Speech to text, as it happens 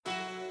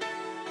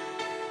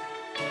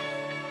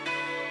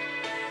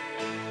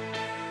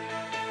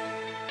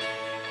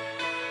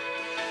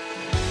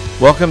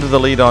Welcome to the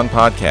Lead On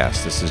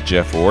Podcast. This is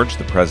Jeff Iorg,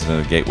 the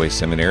president of Gateway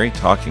Seminary,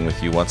 talking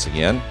with you once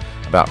again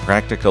about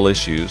practical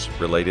issues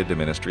related to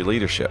ministry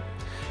leadership.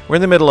 We're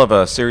in the middle of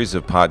a series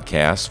of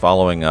podcasts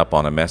following up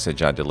on a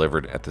message I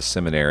delivered at the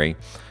seminary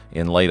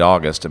in late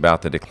August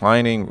about the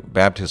declining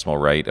baptismal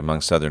rate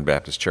among Southern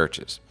Baptist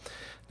churches.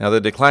 Now, the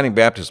declining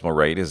baptismal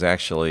rate is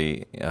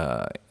actually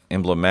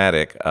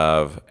emblematic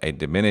of a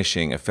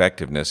diminishing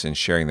effectiveness in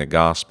sharing the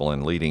gospel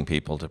and leading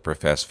people to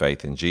profess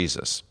faith in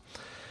Jesus.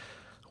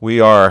 We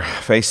are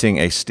facing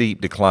a steep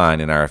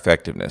decline in our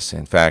effectiveness.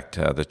 In fact,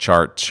 the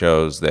chart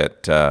shows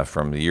that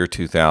from the year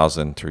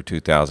 2000 through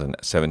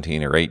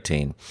 2017 or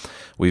 18,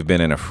 we've been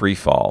in a free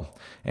fall.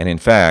 And in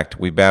fact,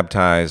 we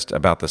baptized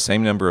about the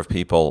same number of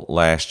people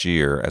last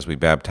year as we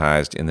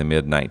baptized in the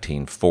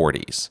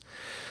mid-1940s.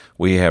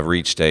 We have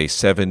reached a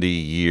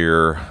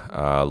 70-year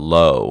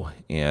low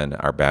in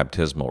our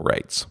baptismal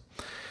rates.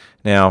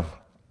 Now,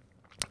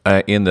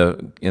 in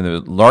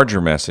the larger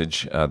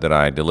message that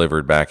I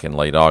delivered back in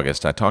late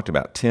August, I talked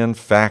about 10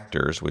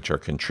 factors which are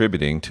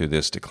contributing to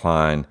this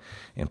decline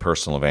in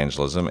personal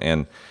evangelism.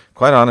 And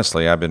quite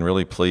honestly, I've been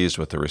really pleased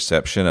with the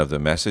reception of the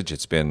message.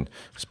 It's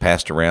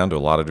passed around to a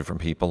lot of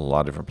different people, a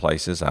lot of different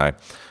places. I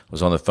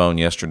was on the phone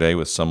yesterday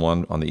with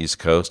someone on the East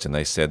Coast, and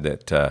they said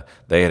that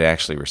they had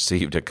actually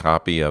received a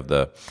copy of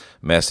the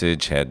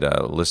message, had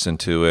listened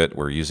to it,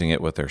 were using it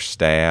with their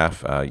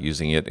staff,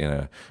 using it in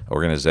an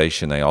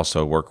organization they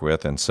also work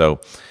with. And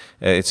so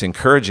it's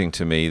encouraging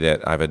to me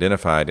that I've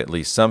identified at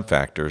least some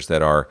factors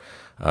that are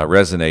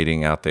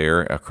resonating out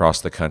there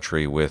across the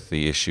country with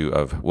the issue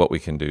of what we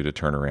can do to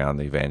turn around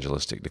the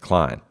evangelistic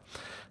decline.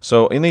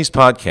 So in these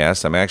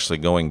podcasts, I'm actually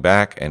going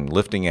back and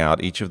lifting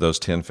out each of those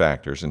 10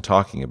 factors and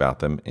talking about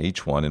them,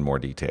 each one in more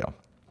detail.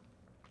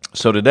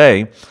 So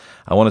today,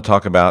 I want to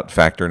talk about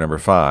factor number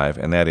 5,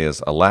 and that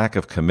is a lack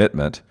of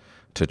commitment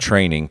to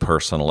training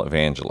personal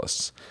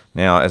evangelists.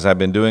 Now, as I've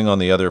been doing on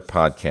the other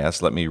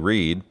podcasts, let me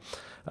read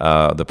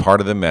the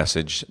part of the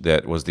message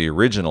that was the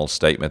original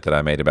statement that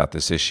I made about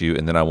this issue,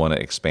 and then I want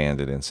to expand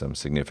it in some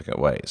significant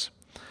ways.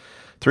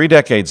 3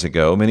 decades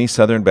ago, many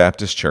Southern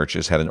Baptist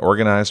churches had an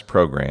organized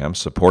program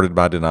supported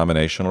by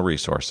denominational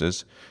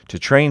resources to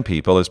train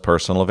people as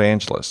personal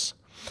evangelists.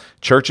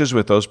 Churches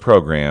with those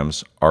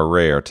programs are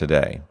rare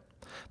today.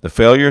 The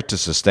failure to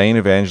sustain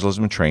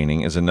evangelism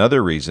training is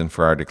another reason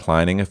for our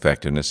declining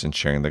effectiveness in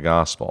sharing the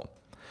gospel.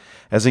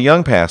 As a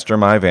young pastor,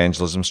 my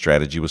evangelism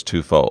strategy was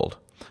twofold: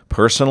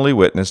 personally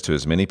witness to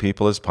as many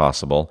people as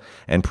possible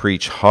and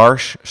preach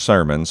harsh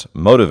sermons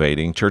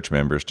motivating church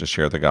members to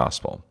share the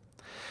gospel.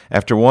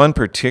 After one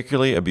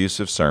particularly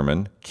abusive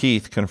sermon,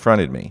 Keith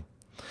confronted me.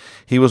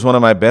 He was one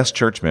of my best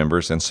church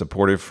members and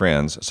supportive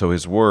friends, so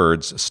his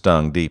words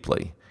stung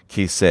deeply.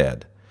 Keith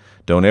said,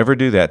 "Don't ever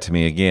do that to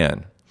me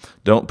again.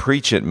 Don't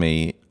preach at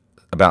me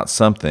about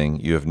something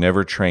you have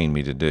never trained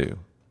me to do."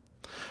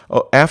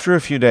 After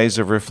a few days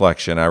of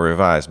reflection, I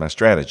revised my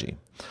strategy.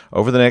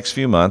 Over the next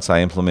few months, I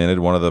implemented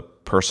one of the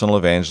personal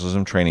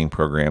evangelism training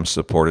programs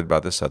supported by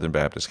the Southern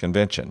Baptist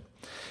Convention.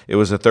 It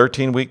was a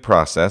 13-week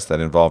process that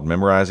involved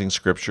memorizing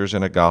scriptures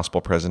in a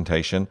gospel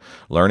presentation,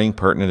 learning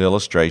pertinent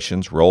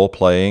illustrations,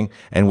 role-playing,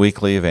 and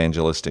weekly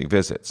evangelistic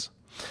visits.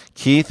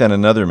 Keith and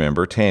another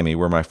member, Tammy,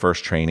 were my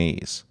first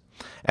trainees.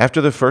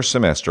 After the first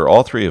semester,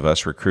 all 3 of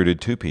us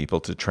recruited 2 people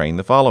to train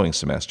the following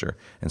semester,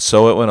 and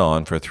so it went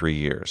on for 3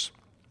 years.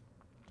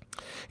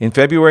 In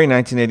February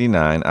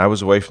 1989, I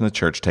was away from the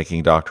church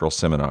taking doctoral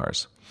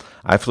seminars.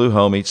 I flew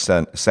home each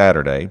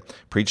Saturday,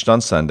 preached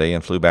on Sunday,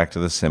 and flew back to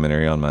the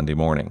seminary on Monday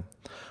morning.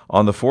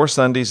 On the 4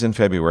 Sundays in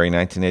February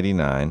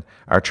 1989,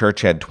 our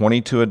church had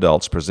 22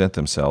 adults present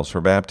themselves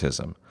for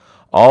baptism.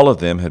 All of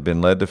them had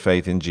been led to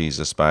faith in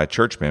Jesus by a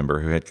church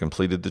member who had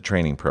completed the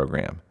training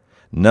program.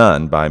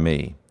 None by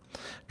me.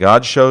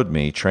 God showed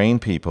me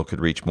trained people could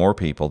reach more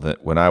people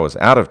when I was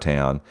out of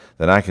town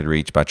than I could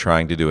reach by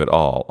trying to do it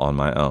all on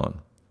my own.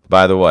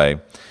 By the way,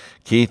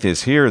 Keith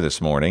is here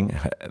this morning,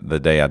 the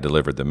day I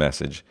delivered the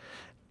message,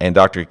 and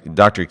Dr.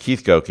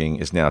 Keith Goking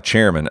is now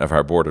chairman of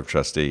our board of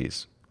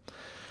trustees.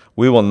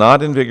 We will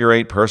not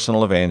invigorate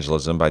personal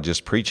evangelism by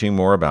just preaching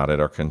more about it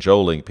or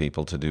cajoling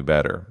people to do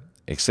better.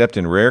 Except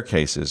in rare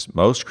cases,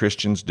 most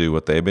Christians do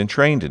what they have been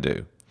trained to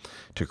do.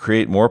 To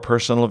create more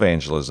personal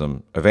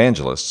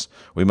evangelists,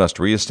 we must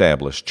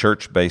reestablish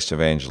church-based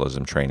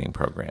evangelism training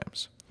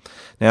programs.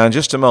 Now, in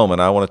just a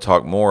moment, I want to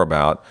talk more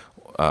about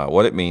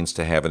what it means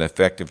to have an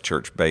effective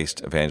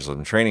church-based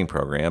evangelism training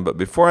program. But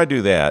before I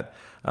do that,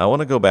 I want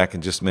to go back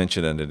and just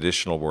mention an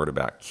additional word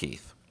about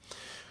Keith.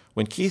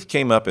 When Keith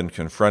came up and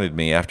confronted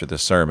me after the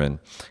sermon,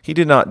 he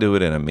did not do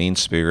it in a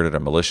mean-spirited or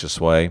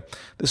malicious way.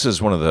 This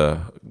is one of the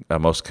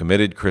most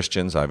committed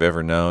Christians I've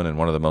ever known and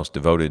one of the most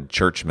devoted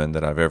churchmen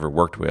that I've ever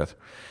worked with.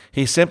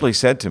 He simply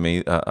said to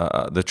me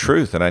the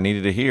truth that I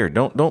needed to hear.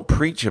 Don't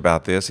preach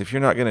about this if you're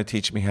not going to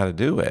teach me how to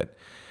do it.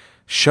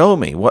 Show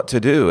me what to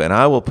do, and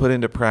I will put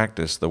into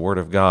practice the Word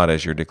of God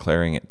as you're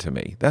declaring it to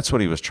me. That's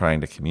what he was trying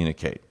to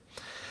communicate.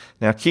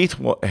 Now, Keith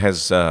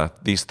has,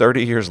 these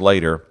 30 years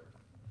later,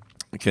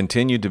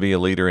 continued to be a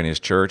leader in his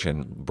church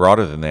and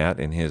broader than that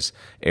in his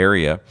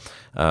area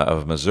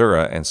of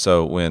Missouri. And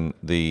so when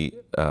the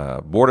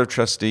Board of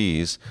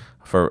Trustees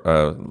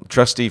for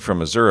trustee from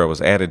Missouri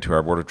was added to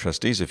our Board of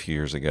Trustees a few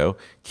years ago,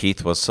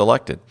 Keith was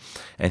selected.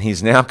 And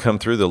he's now come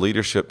through the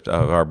leadership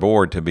of our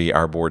board to be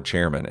our board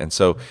chairman. And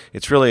so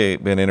it's really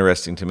been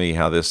interesting to me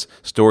how this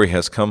story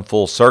has come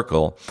full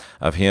circle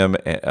of he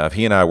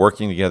and I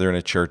working together in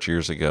a church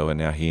years ago, and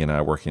now he and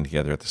I working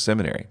together at the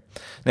seminary.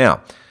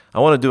 Now, I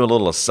want to do a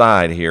little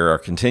aside here, or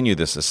continue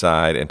this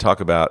aside, and talk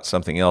about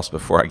something else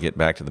before I get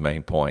back to the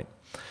main point.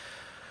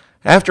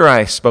 After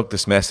I spoke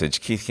this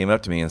message, Keith came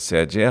up to me and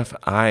said, "Jeff,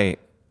 I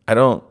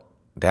don't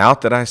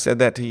doubt that I said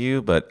that to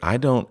you, but I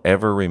don't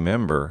ever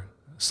remember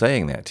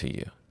saying that to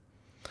you."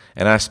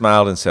 And I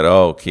smiled and said,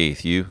 "Oh,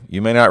 Keith, you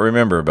may not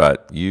remember,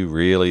 but you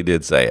really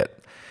did say it."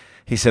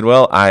 He said,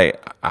 "Well,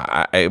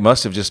 it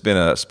must have just been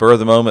a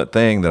spur-of-the-moment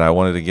thing that I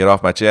wanted to get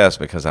off my chest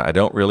because I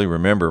don't really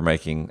remember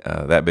making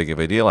that big of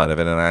a deal out of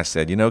it." And I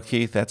said,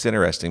 Keith, that's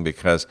interesting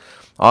because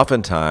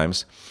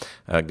oftentimes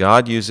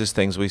God uses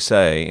things we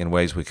say in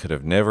ways we could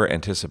have never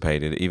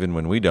anticipated, even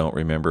when we don't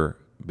remember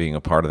being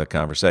a part of the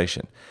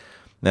conversation.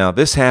 Now,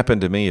 this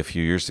happened to me a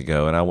few years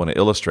ago, and I want to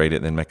illustrate it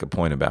and then make a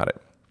point about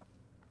it.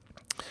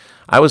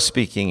 I was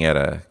speaking at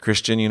a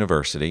Christian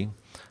university,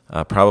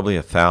 probably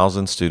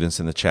 1,000 students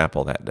in the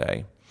chapel that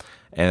day,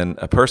 and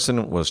a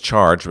person was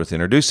charged with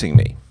introducing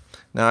me.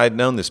 Now, I'd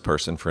known this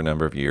person for a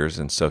number of years,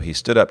 and so he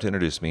stood up to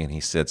introduce me, and he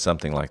said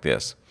something like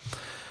this: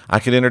 "I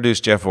could introduce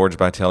Jeff Iorg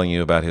by telling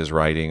you about his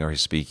writing or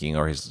his speaking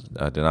or his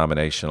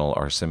denominational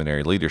or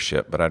seminary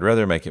leadership, but I'd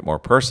rather make it more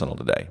personal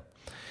today."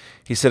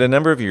 He said, "A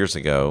number of years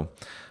ago,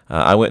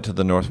 I went to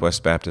the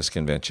Northwest Baptist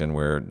Convention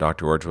where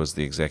Dr. Iorg was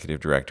the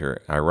executive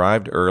director. I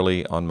arrived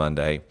early on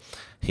Monday.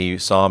 He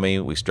saw me.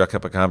 We struck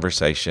up a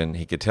conversation.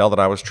 He could tell that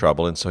I was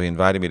troubled, and so he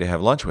invited me to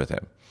have lunch with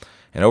him.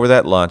 And over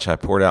that lunch, I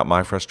poured out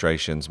my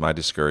frustrations, my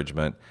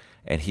discouragement,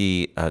 and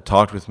he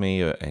talked with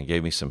me and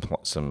gave me some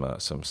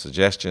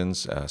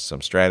suggestions,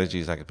 some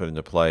strategies I could put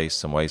into place,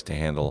 some ways to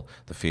handle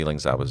the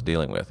feelings I was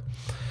dealing with.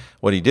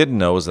 What he didn't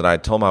know is that I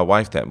told my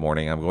wife that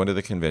morning, I'm going to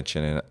the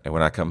convention, and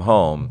when I come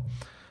home,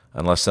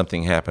 unless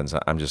something happens,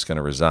 I'm just going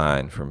to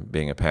resign from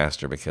being a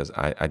pastor because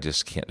I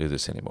just can't do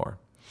this anymore."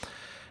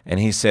 And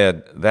he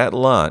said, "That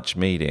lunch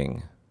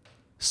meeting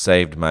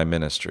saved my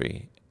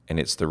ministry, and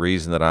it's the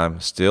reason that I'm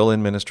still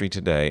in ministry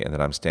today and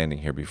that I'm standing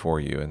here before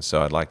you. And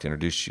so I'd like to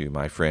introduce you,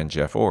 my friend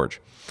Jeff Iorg."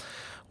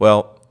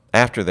 Well,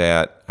 after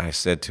that, I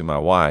said to my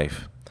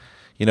wife,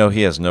 he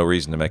has no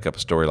reason to make up a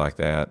story like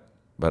that,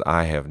 but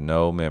I have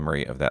no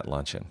memory of that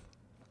luncheon.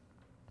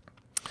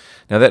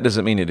 Now, that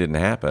doesn't mean it didn't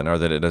happen, or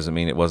that it doesn't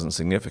mean it wasn't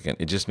significant.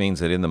 It just means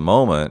that in the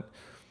moment,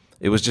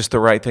 it was just the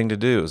right thing to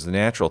do. It was the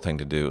natural thing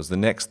to do. It was the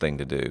next thing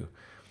to do.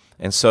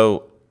 And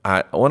so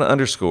I want to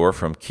underscore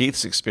from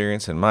Keith's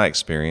experience and my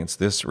experience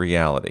this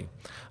reality.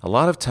 A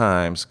lot of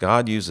times,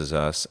 God uses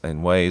us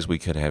in ways we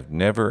could have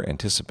never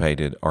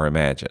anticipated or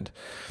imagined.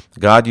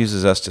 God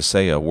uses us to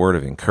say a word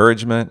of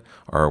encouragement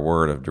or a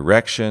word of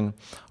direction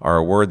or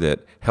a word that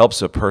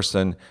helps a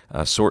person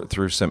sort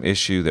through some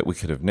issue that we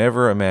could have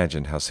never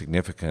imagined how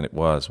significant it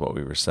was, what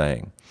we were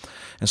saying.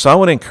 And so I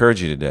want to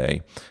encourage you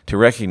today to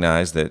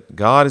recognize that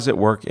God is at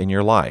work in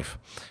your life.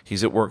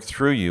 He's at work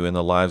through you in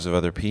the lives of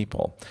other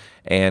people.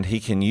 And He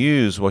can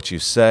use what you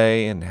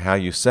say and how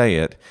you say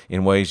it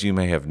in ways you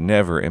may have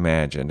never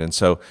imagined. And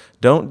so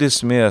don't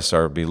dismiss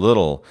or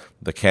belittle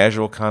the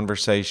casual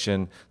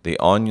conversation, the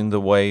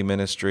on-the-way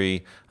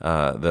ministry,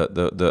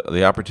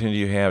 the opportunity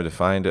you have to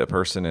find a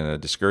person in a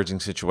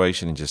discouraging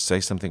situation and just say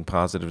something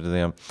positive to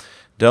them.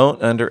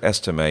 Don't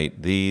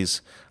underestimate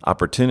these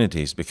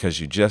opportunities because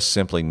you just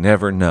simply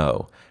never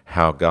know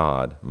how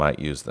God might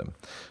use them.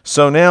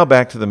 So now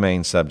back to the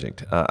main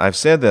subject. I've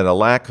said that a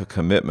lack of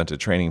commitment to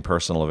training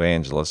personal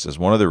evangelists is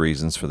one of the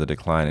reasons for the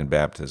decline in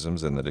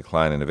baptisms and the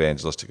decline in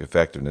evangelistic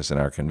effectiveness in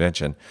our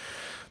convention.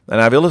 And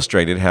I've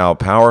illustrated how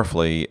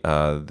powerfully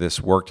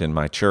this worked in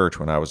my church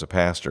when I was a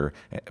pastor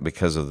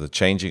because of the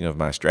changing of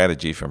my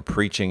strategy from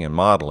preaching and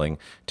modeling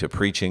to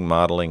preaching,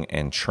 modeling,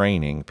 and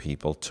training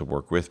people to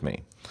work with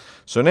me.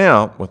 So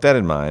now, with that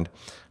in mind,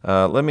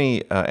 let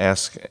me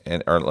ask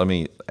and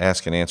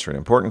answer an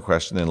important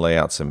question and lay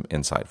out some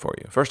insight for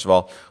you. First of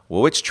all,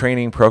 which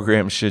training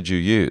program should you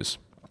use?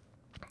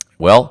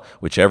 Well,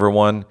 whichever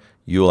one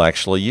you'll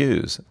actually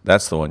use,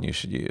 that's the one you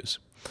should use.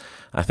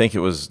 I think it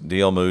was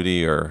D.L.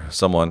 Moody or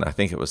someone, I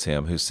think it was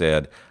him, who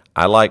said,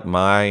 I like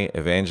the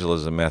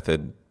evangelism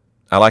method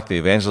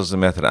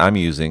I'm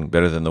using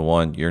better than the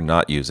one you're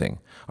not using,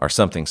 or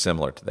something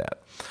similar to that.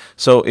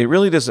 So it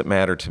really doesn't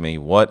matter to me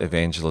what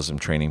evangelism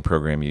training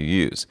program you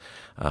use.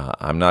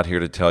 I'm not here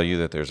to tell you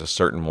that there's a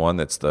certain one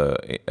that's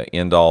the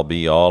end-all,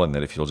 be-all, and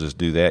that if you'll just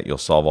do that, you'll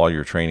solve all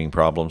your training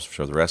problems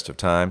for the rest of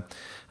time.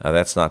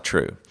 That's not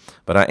true.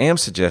 But I am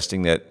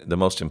suggesting that the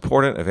most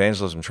important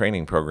evangelism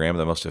training program,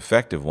 the most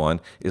effective one,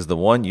 is the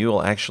one you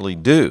will actually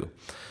do.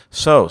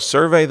 So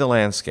survey the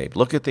landscape,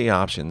 look at the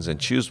options, and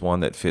choose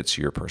one that fits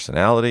your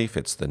personality,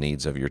 fits the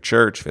needs of your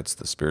church, fits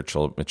the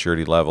spiritual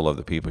maturity level of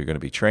the people you're going to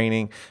be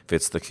training, fits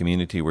it's the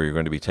community where you're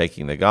going to be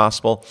taking the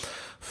gospel.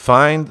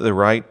 Find the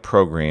right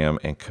program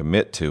and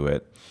commit to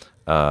it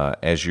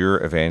as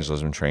your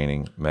evangelism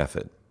training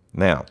method.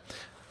 Now,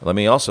 let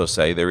me also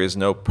say there is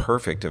no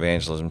perfect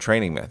evangelism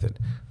training method.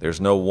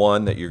 There's no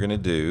one that you're going to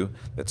do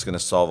that's going to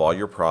solve all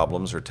your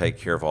problems or take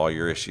care of all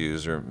your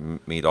issues or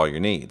meet all your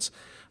needs.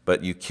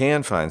 But you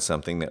can find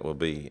something that will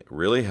be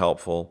really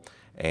helpful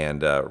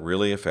and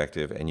really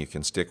effective, and you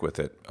can stick with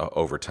it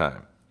over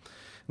time.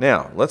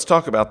 Now, let's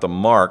talk about the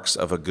marks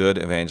of a good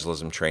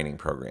evangelism training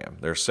program.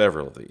 There are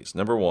several of these.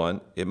 Number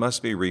one, it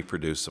must be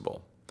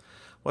reproducible.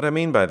 What I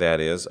mean by that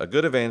is a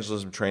good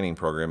evangelism training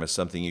program is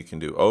something you can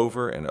do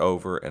over and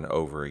over and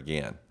over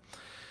again.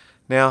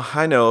 Now,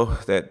 I know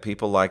that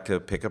people like to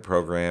pick a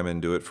program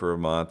and do it for a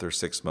month or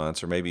 6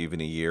 months or maybe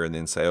even a year and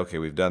then say, okay,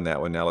 we've done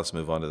that one, now let's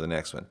move on to the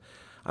next one.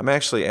 I'm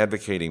actually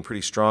advocating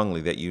pretty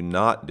strongly that you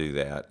not do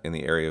that in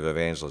the area of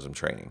evangelism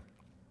training.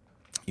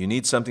 You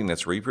need something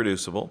that's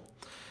reproducible,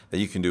 that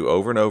you can do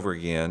over and over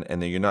again,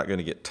 and that you're not going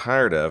to get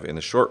tired of in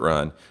the short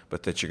run,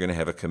 but that you're going to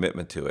have a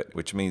commitment to it,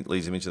 which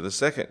leads me to the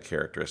second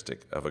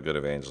characteristic of a good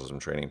evangelism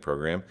training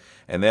program,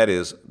 and that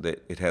is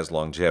that it has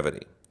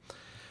longevity.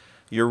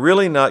 You're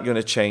really not going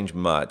to change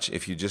much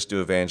if you just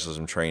do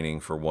evangelism training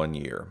for 1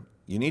 year.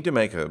 You need to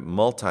make a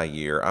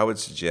multi-year, I would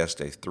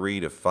suggest a 3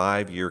 to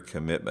 5 year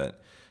commitment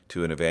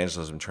to an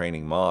evangelism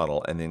training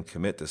model, and then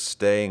commit to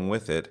staying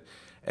with it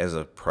as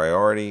a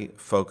priority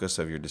focus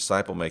of your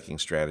disciple-making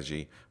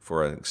strategy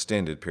for an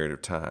extended period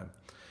of time.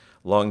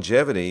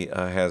 Longevity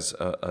has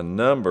a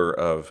number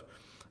of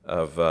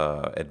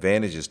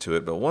advantages to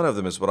it, but one of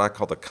them is what I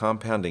call the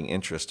compounding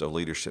interest of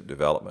leadership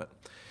development.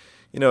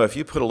 You know, if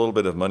you put a little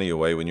bit of money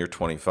away when you're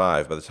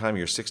 25, by the time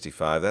you're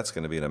 65, that's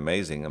going to be an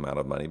amazing amount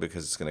of money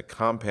because it's going to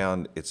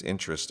compound its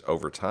interest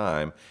over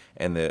time,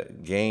 and the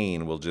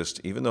gain will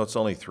just, even though it's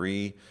only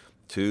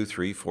 2,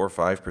 3, 4,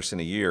 5%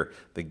 a year,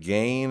 the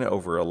gain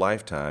over a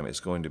lifetime is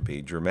going to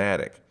be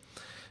dramatic.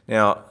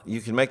 Now,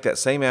 you can make that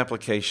same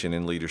application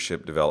in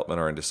leadership development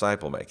or in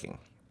disciple making,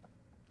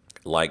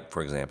 like,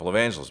 for example,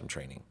 evangelism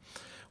training.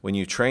 When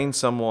you train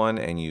someone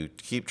and you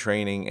keep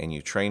training and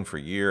you train for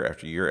year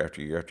after year after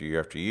year after year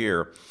after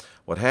year,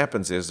 what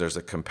happens is there's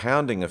a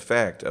compounding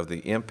effect of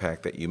the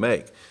impact that you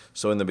make.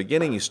 So in the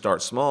beginning you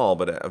start small,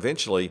 but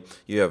eventually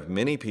you have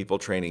many people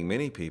training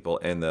many people,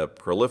 and the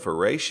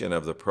proliferation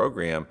of the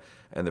program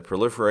and the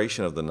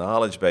proliferation of the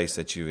knowledge base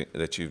that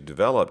you've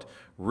developed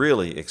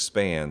really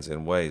expands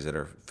in ways that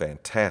are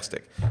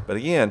fantastic. But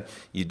again,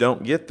 you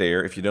don't get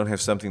there if you don't have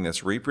something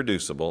that's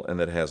reproducible and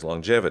that has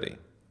longevity.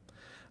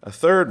 A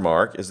third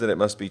mark is that it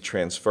must be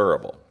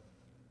transferable.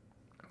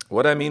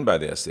 What I mean by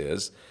this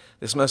is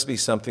this must be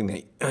something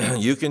that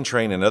you can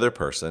train another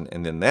person,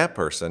 and then that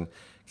person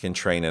can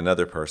train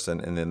another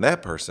person, and then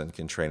that person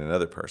can train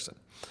another person.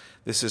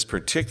 This is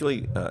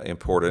particularly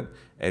important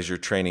as you're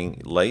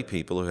training lay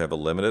people who have a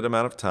limited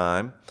amount of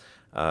time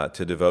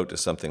to devote to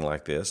something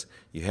like this.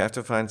 You have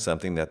to find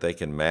something that they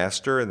can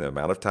master in the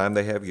amount of time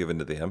they have given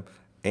to them,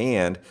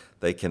 and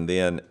they can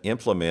then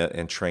implement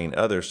and train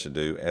others to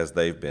do as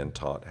they've been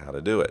taught how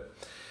to do it.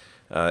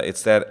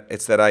 It's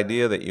that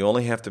idea that you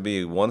only have to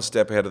be one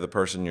step ahead of the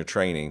person you're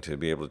training to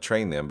be able to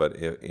train them, but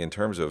in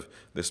terms of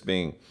this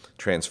being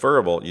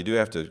transferable, you do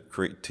have to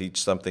teach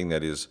something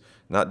that is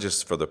not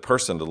just for the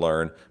person to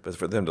learn, but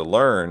for them to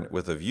learn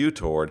with a view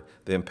toward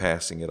them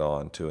passing it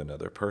on to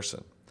another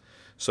person.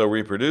 So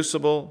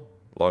reproducible,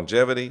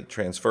 longevity,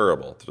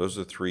 transferable. Those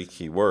are 3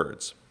 key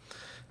words.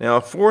 Now,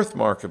 a fourth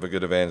mark of a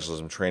good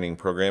evangelism training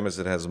program is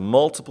it has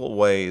multiple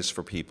ways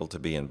for people to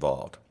be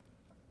involved.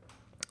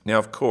 Now,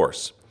 of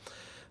course,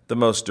 the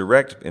most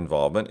direct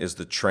involvement is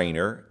the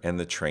trainer and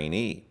the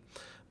trainee.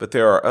 But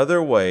there are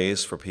other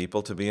ways for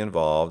people to be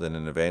involved in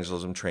an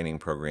evangelism training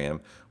program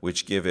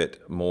which give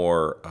it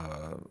more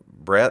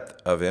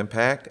breadth of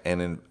impact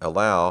and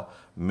allow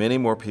many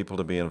more people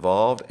to be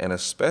involved, and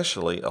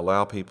especially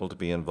allow people to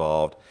be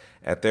involved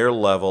at their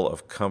level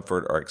of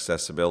comfort or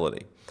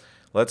accessibility.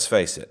 Let's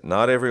face it,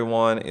 not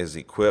everyone is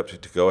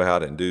equipped to go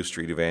out and do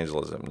street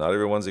evangelism. Not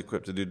everyone's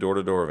equipped to do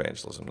door-to-door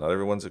evangelism. Not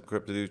everyone's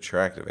equipped to do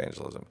tract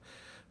evangelism.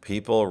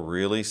 People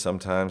really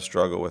sometimes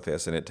struggle with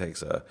this, and it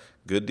takes a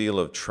good deal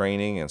of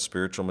training and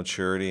spiritual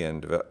maturity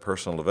and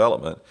personal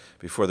development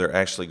before they're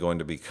actually going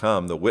to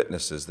become the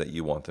witnesses that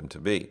you want them to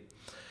be.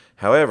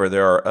 However,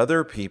 there are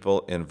other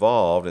people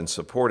involved in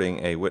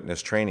supporting a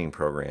witness training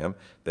program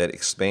that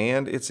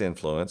expand its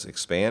influence,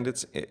 expand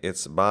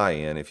its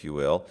buy-in, if you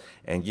will,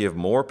 and give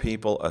more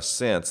people a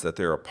sense that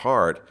they're a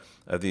part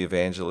of the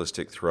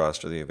evangelistic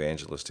thrust or the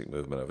evangelistic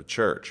movement of a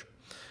church.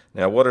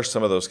 Now, what are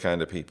some of those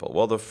kind of people?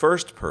 Well, the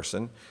first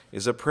person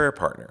is a prayer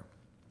partner.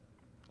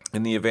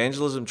 In the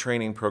evangelism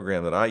training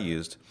program that I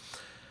used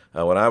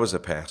when I was a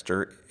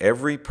pastor,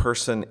 every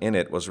person in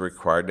it was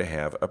required to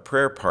have a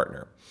prayer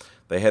partner.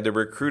 They had to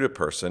recruit a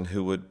person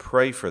who would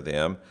pray for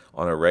them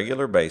on a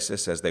regular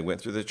basis as they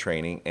went through the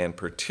training, and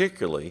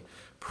particularly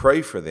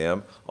pray for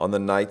them on the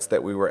nights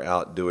that we were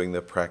out doing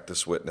the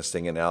practice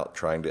witnessing and out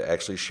trying to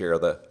actually share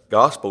the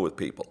gospel with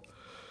people.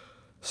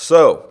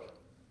 So,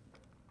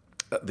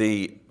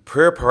 the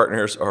Prayer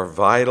partners are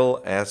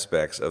vital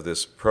aspects of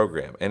this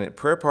program. And a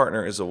prayer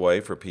partner is a way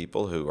for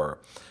people who are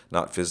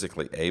not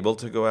physically able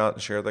to go out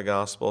and share the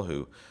gospel,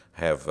 who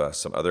have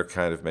some other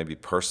kind of maybe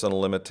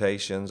personal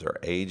limitations or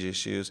age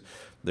issues.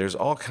 There's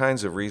all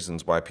kinds of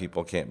reasons why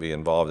people can't be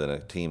involved in a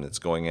team that's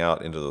going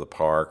out into the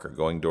park or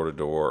going door to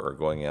door or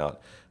going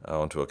out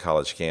onto a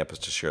college campus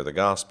to share the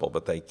gospel.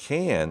 But they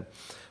can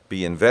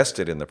be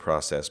invested in the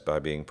process by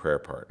being prayer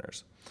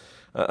partners.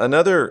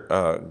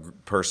 Another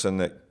person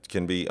that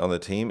can be on the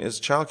team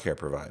is child care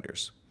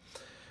providers.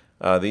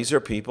 These are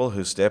people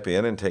who step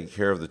in and take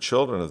care of the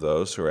children of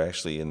those who are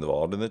actually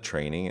involved in the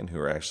training and who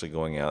are actually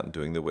going out and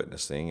doing the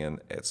witnessing, and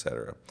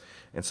etc.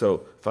 And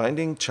so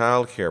finding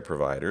child care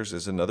providers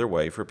is another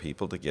way for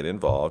people to get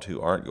involved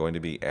who aren't going to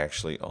be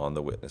actually on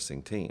the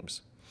witnessing teams.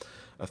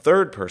 A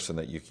third person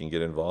that you can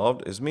get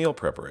involved is meal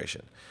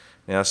preparation.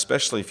 Now,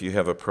 especially if you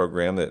have a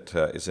program that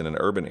is in an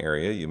urban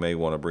area, you may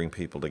want to bring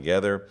people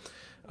together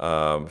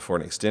for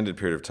an extended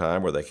period of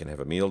time where they can have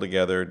a meal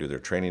together, do their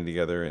training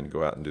together, and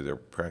go out and do their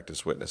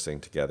practice witnessing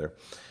together.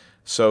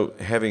 So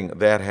having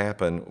that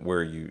happen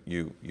where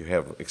you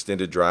have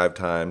extended drive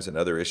times and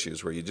other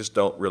issues where you just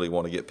don't really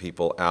want to get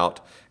people out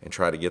and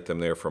try to get them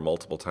there for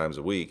multiple times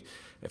a week,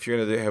 if you're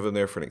going to have them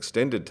there for an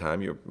extended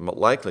time, you're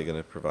likely going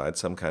to provide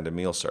some kind of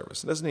meal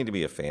service. It doesn't need to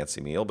be a fancy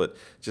meal, but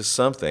just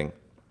something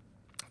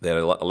that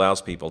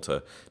allows people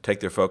to take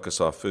their focus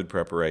off food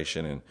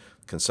preparation and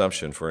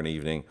consumption for an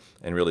evening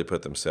and really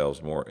put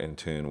themselves more in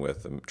tune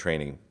with the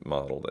training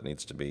model that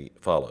needs to be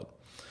followed.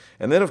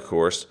 And then, of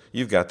course,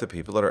 you've got the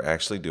people that are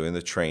actually doing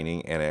the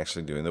training and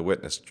actually doing the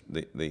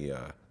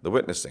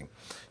witnessing.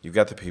 You've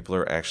got the people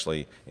who are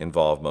actually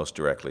involved most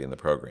directly in the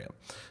program.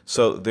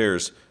 So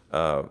there's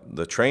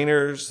the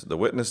trainers, the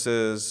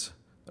witnesses,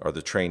 or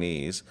the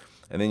trainees,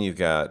 and then you've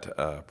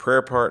got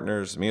prayer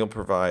partners, meal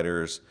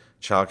providers,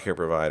 child care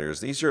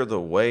providers. These are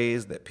the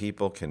ways that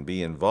people can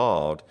be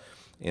involved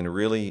in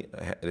really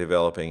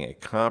developing a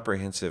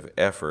comprehensive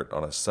effort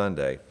on a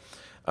Sunday,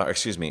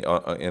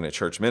 in a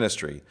church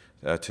ministry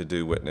to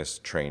do witness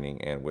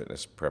training and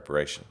witness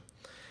preparation.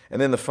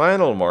 And then the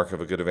final mark of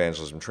a good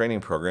evangelism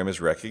training program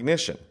is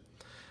recognition.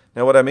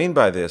 Now, what I mean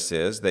by this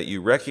is that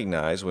you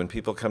recognize when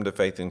people come to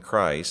faith in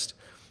Christ,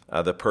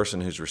 the person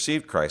who's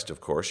received Christ,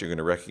 of course, you're going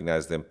to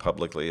recognize them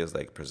publicly as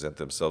they present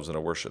themselves in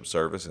a worship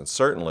service, and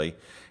certainly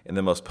in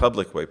the most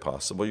public way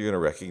possible, you're going to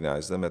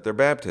recognize them at their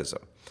baptism.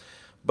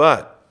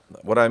 But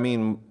what I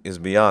mean is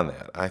beyond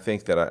that. I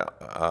think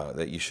that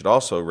that you should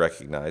also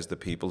recognize the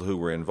people who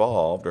were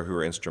involved or who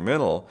were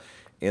instrumental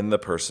in the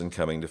person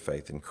coming to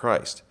faith in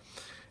Christ.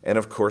 And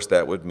of course,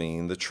 that would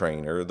mean the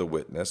trainer, the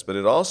witness, but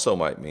it also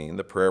might mean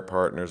the prayer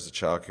partners, the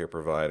child care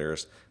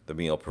providers, the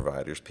meal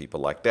providers,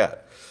 people like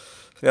that.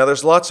 Now,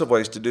 there's lots of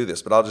ways to do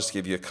this, but I'll just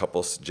give you a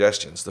couple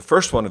suggestions. The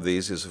first one of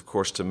these is, of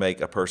course, to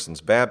make a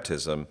person's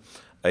baptism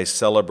a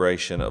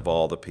celebration of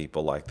all the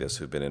people like this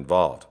who've been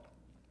involved.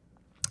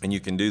 And you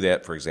can do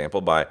that, for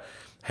example, by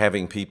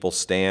having people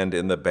stand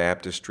in the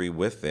baptistry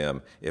with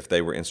them if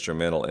they were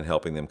instrumental in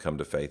helping them come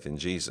to faith in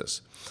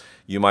Jesus.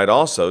 You might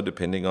also,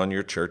 depending on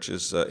your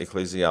church's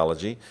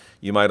ecclesiology,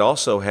 you might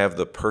also have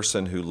the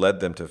person who led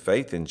them to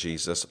faith in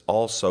Jesus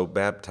also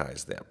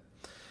baptize them.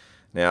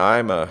 Now,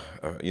 I'm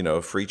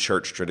a free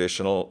church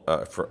traditional.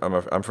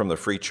 I'm from the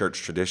free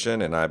church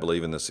tradition, and I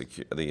believe in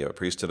the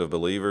priesthood of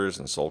believers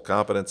and soul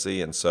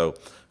competency. And so,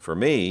 for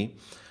me,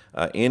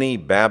 any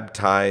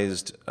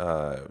baptized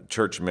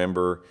church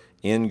member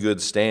in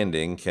good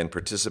standing can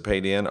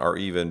participate in or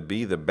even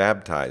be the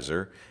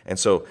baptizer. And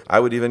so I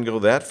would even go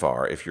that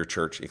far if your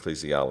church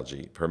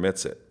ecclesiology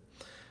permits it.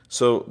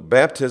 So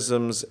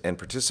baptisms and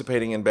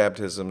participating in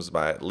baptisms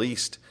by at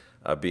least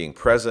being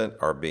present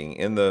or being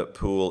in the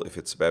pool if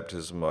it's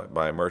baptism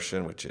by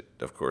immersion, which it,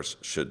 of course,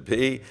 should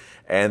be.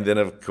 And then,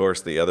 of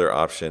course, the other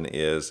option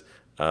is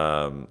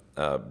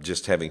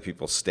just having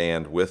people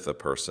stand with the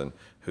person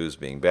who's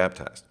being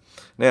baptized.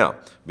 Now,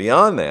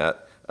 beyond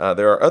that,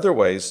 there are other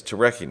ways to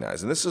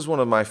recognize, and this is one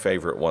of my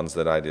favorite ones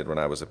that I did when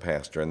I was a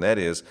pastor, and that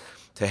is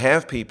to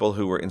have people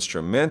who were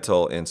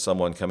instrumental in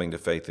someone coming to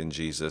faith in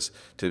Jesus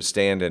to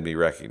stand and be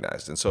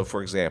recognized. And so,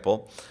 for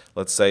example,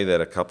 let's say that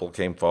a couple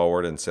came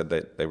forward and said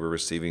that they were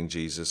receiving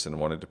Jesus and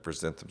wanted to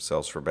present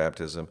themselves for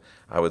baptism.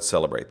 I would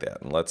celebrate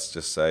that. And let's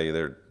just say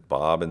they're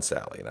Bob and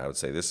Sally, and I would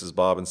say, this is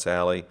Bob and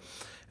Sally,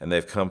 and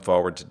they've come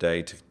forward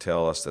today to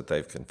tell us that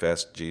they've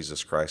confessed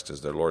Jesus Christ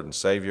as their Lord and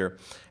Savior,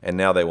 and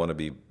now they want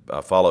to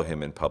follow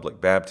him in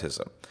public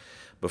baptism.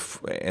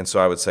 And so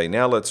I would say,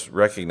 now let's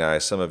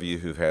recognize some of you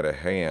who've had a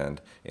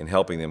hand in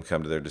helping them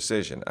come to their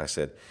decision. I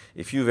said,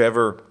 if you've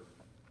ever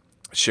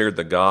shared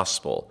the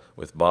gospel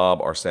with Bob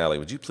or Sally,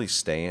 would you please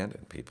stand?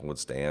 And people would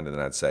stand, and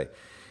then I'd say,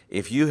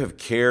 if you have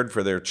cared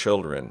for their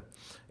children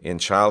in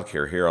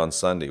childcare here on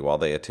Sunday while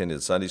they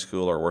attended Sunday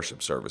school or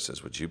worship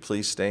services, would you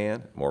please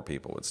stand? More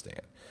people would stand.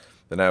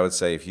 Then I would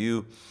say, if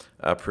you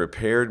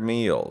prepared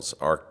meals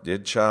or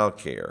did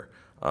childcare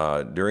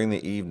during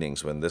the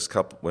evenings when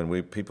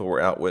people were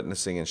out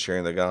witnessing and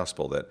sharing the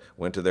gospel, that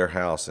went to their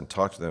house and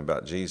talked to them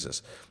about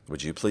Jesus,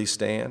 would you please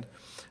stand?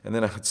 And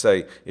then I would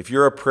say, if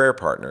you're a prayer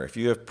partner, if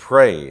you have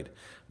prayed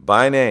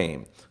by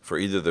name for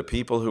either the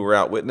people who were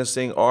out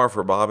witnessing or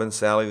for Bob and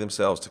Sally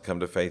themselves to come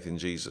to faith in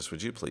Jesus,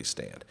 would you please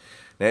stand?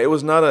 Now, it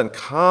was not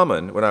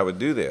uncommon when I would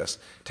do this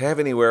to have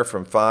anywhere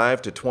from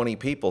 5 to 20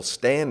 people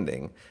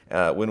standing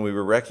when we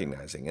were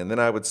recognizing. And then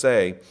I would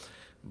say,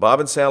 Bob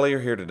and Sally are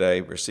here today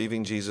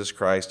receiving Jesus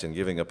Christ and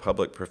giving a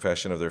public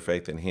profession of their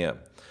faith in Him.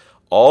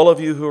 All of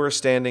you who are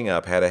standing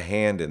up had a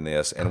hand in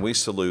this, and we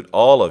salute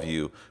all of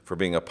you for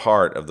being a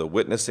part of the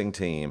witnessing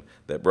team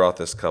that brought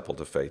this couple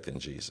to faith in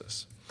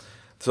Jesus.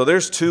 So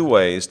there's 2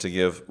 ways to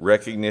give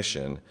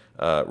recognition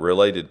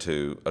related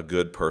to a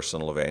good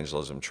personal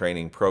evangelism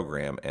training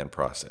program and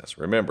process.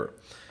 Remember,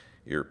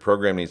 your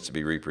program needs to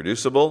be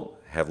reproducible,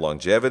 have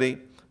longevity,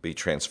 be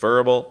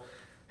transferable,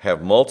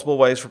 have multiple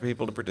ways for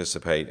people to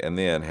participate, and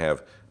then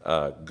have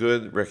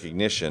good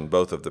recognition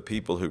both of the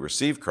people who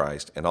receive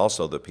Christ and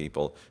also the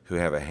people who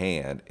have a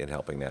hand in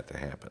helping that to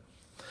happen.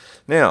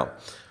 Now,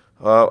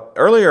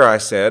 earlier I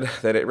said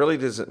that it really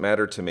doesn't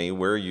matter to me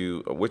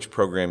which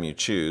program you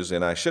choose,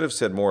 and I should have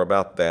said more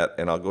about that,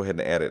 and I'll go ahead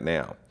and add it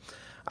now.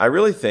 I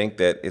really think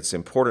that it's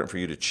important for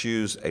you to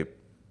choose a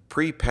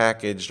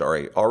prepackaged or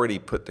a already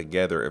put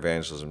together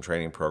evangelism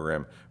training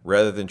program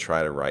rather than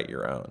try to write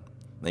your own.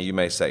 Now you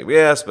may say,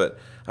 yes, but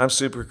I'm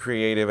super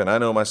creative and I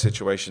know my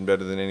situation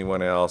better than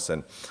anyone else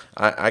and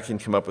I can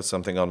come up with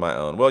something on my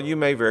own. Well, you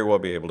may very well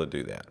be able to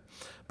do that,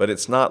 but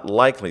it's not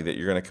likely that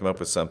you're going to come up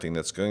with something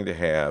that's going to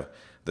have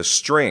the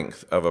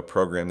strength of a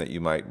program that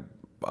you might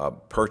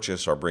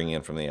purchase or bring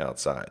in from the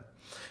outside.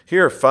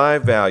 Here are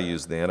 5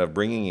 values then of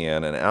bringing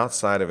in an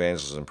outside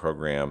evangelism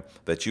program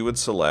that you would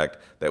select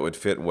that would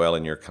fit well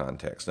in your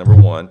context. Number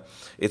 1,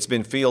 it's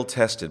been field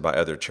tested by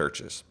other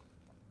churches.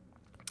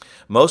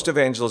 Most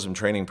evangelism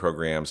training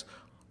programs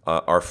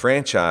are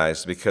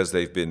franchised because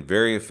they've been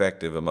very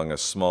effective among a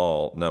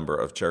small number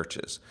of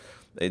churches.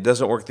 It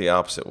doesn't work the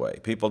opposite way.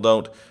 People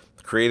don't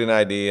create an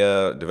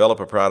idea, develop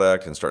a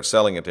product, and start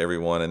selling it to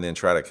everyone and then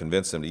try to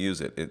convince them to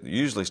use it. It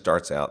usually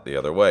starts out the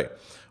other way,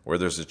 where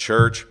there's a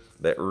church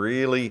that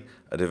really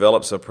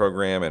develops a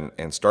program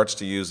and starts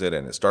to use it,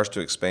 and it starts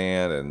to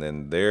expand, and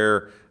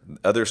then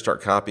others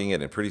start copying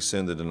it, and pretty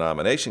soon the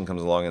denomination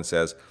comes along and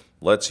says,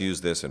 let's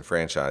use this and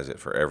franchise it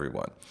for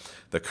everyone.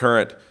 The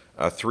current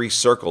 3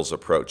 circles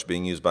approach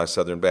being used by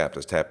Southern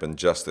Baptists happened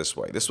just this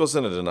way. This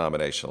wasn't a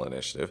denominational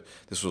initiative.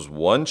 This was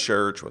one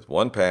church with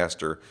one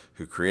pastor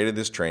who created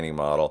this training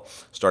model,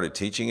 started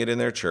teaching it in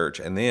their church,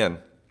 and then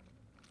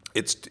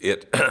it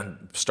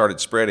started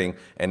spreading,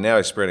 and now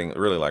it's spreading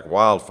really like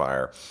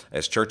wildfire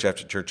as church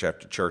after church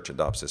after church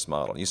adopts this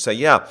model. You say,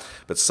 yeah,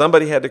 but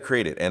somebody had to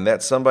create it, and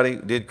that somebody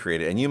did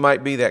create it, and you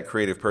might be that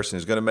creative person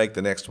who's going to make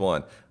the next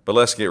one, but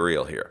let's get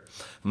real here.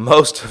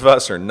 Most of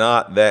us are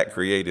not that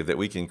creative that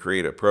we can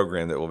create a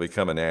program that will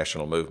become a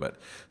national movement.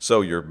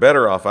 So you're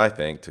better off, I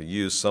think, to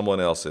use someone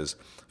else's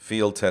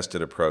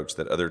field-tested approach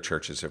that other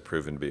churches have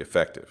proven to be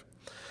effective.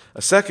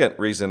 A second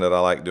reason that I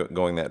like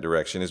going that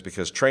direction is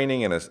because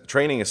training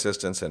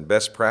assistance and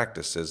best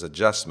practices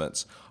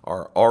adjustments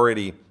are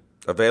already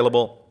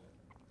available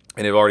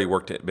and have already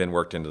been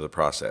worked into the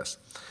process.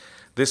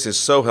 This is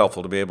so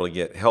helpful to be able to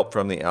get help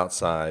from the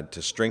outside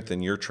to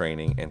strengthen your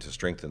training and to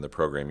strengthen the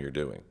program you're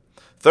doing.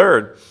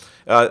 Third,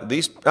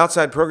 these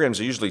outside programs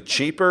are usually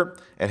cheaper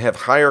and have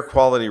higher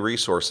quality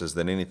resources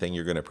than anything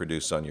you're going to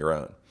produce on your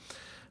own.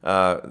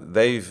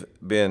 They've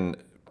been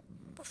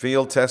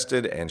field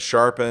tested and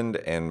sharpened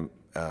and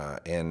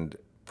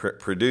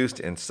produced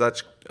in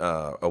such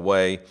a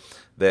way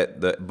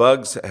that the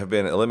bugs have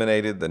been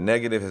eliminated, the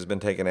negative has been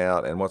taken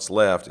out, and what's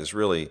left is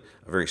really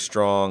a very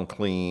strong,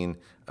 clean,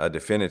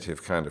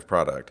 definitive kind of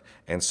product.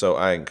 And so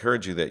I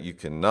encourage you that you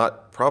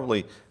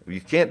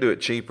can't do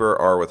it cheaper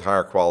or with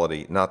higher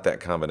quality, not that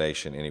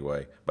combination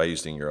anyway, by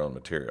using your own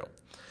material.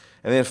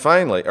 And then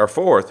finally, or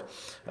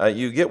fourth,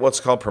 you get what's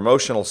called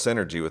promotional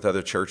synergy with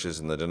other churches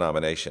in the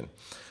denomination.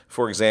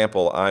 For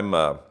example,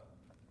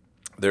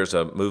 there's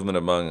a movement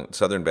among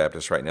Southern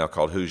Baptists right now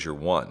called Who's Your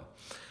One?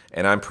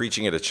 And I'm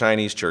preaching at a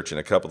Chinese church in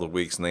a couple of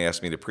weeks, and they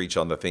asked me to preach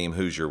on the theme,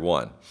 Who's Your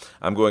One?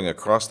 I'm going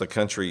across the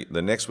country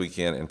the next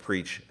weekend and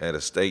preach at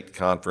a state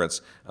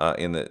conference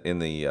in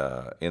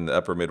the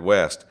upper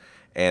Midwest,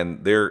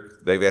 and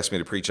they've asked me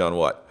to preach on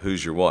what?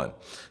 Who's Your One?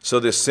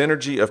 So this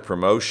synergy of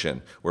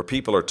promotion, where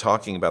people are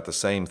talking about the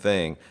same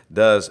thing,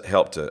 does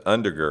help to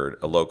undergird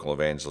a local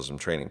evangelism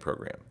training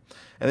program.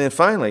 And then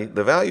finally,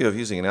 the value of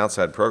using an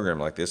outside program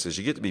like this is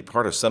you get to be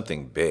part of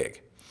something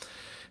big.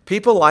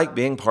 People like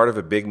being part of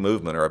a big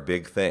movement or a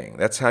big thing.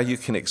 That's how you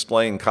can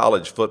explain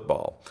college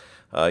football.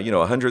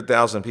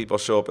 100,000 people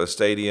show up at a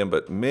stadium,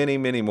 but many,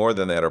 many more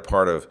than that are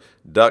part of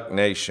Duck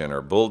Nation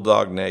or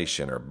Bulldog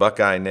Nation or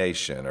Buckeye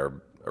Nation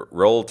or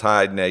Roll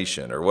Tide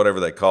Nation or whatever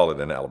they call it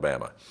in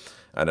Alabama.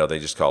 I know they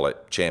just call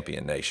it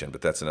Champion Nation,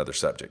 but that's another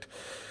subject.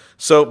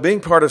 So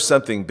being part of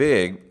something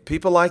big,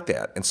 people like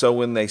that. And so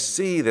when they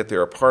see that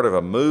they're a part of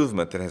a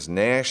movement that has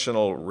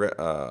national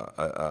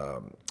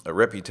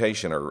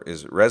reputation or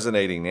is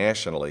resonating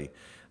nationally,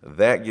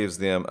 that gives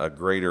them a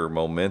greater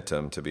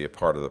momentum to be a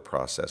part of the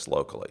process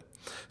locally.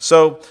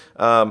 So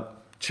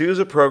choose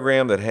a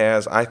program that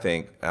has, I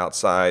think,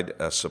 outside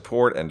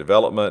support and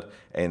development,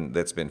 and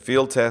that's been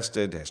field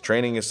tested, has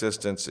training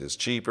assistance, is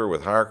cheaper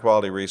with higher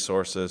quality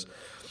resources,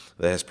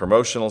 that has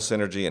promotional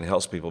synergy and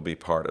helps people be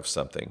part of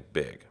something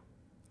big.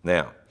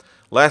 Now,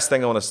 last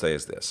thing I want to say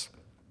is this.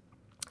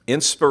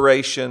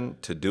 Inspiration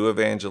to do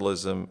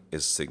evangelism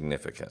is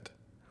significant,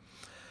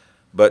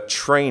 but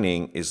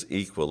training is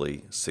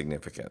equally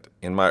significant.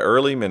 In my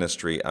early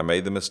ministry, I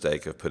made the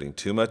mistake of putting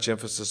too much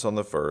emphasis on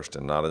the first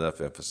and not enough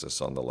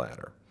emphasis on the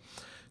latter.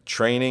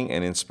 Training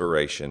and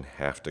inspiration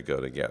have to go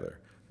together.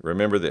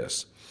 Remember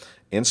this,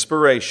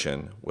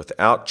 inspiration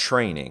without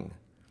training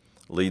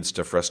leads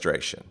to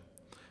frustration.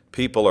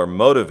 People are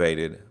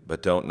motivated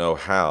but don't know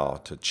how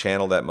to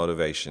channel that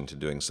motivation to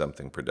doing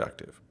something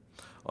productive.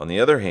 On the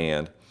other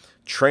hand,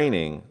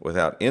 training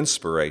without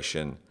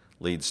inspiration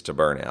leads to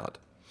burnout.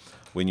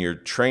 When you're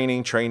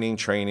training,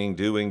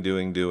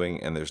 doing,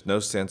 and there's no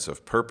sense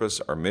of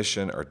purpose or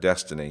mission or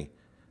destiny,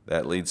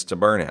 that leads to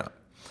burnout.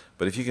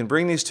 But if you can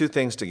bring these two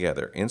things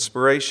together,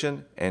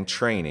 inspiration and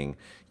training,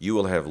 you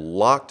will have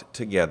locked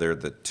together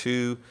the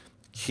two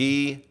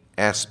key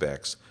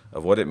aspects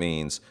of what it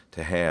means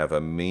to have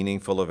a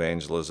meaningful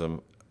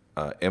evangelism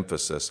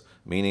emphasis,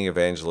 meaning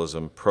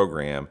evangelism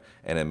program,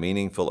 and a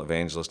meaningful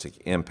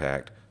evangelistic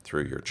impact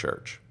through your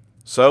church.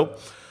 So,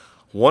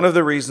 one of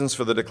the reasons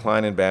for the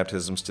decline in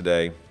baptisms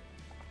today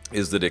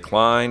is the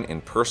decline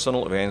in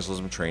personal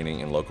evangelism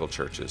training in local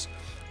churches.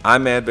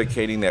 I'm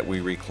advocating that we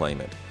reclaim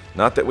it.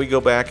 Not that we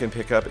go back and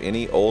pick up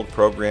any old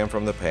program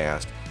from the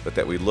past, but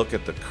that we look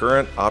at the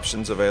current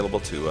options available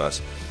to us,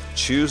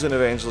 choose an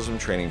evangelism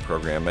training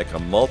program, make a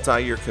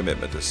multi-year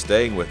commitment to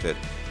staying with it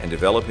and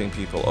developing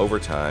people over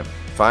time,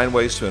 find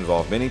ways to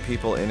involve many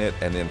people in it,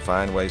 and then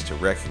find ways to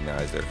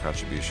recognize their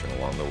contribution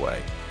along the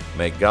way.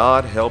 May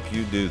God help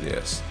you do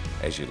this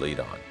as you lead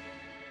on.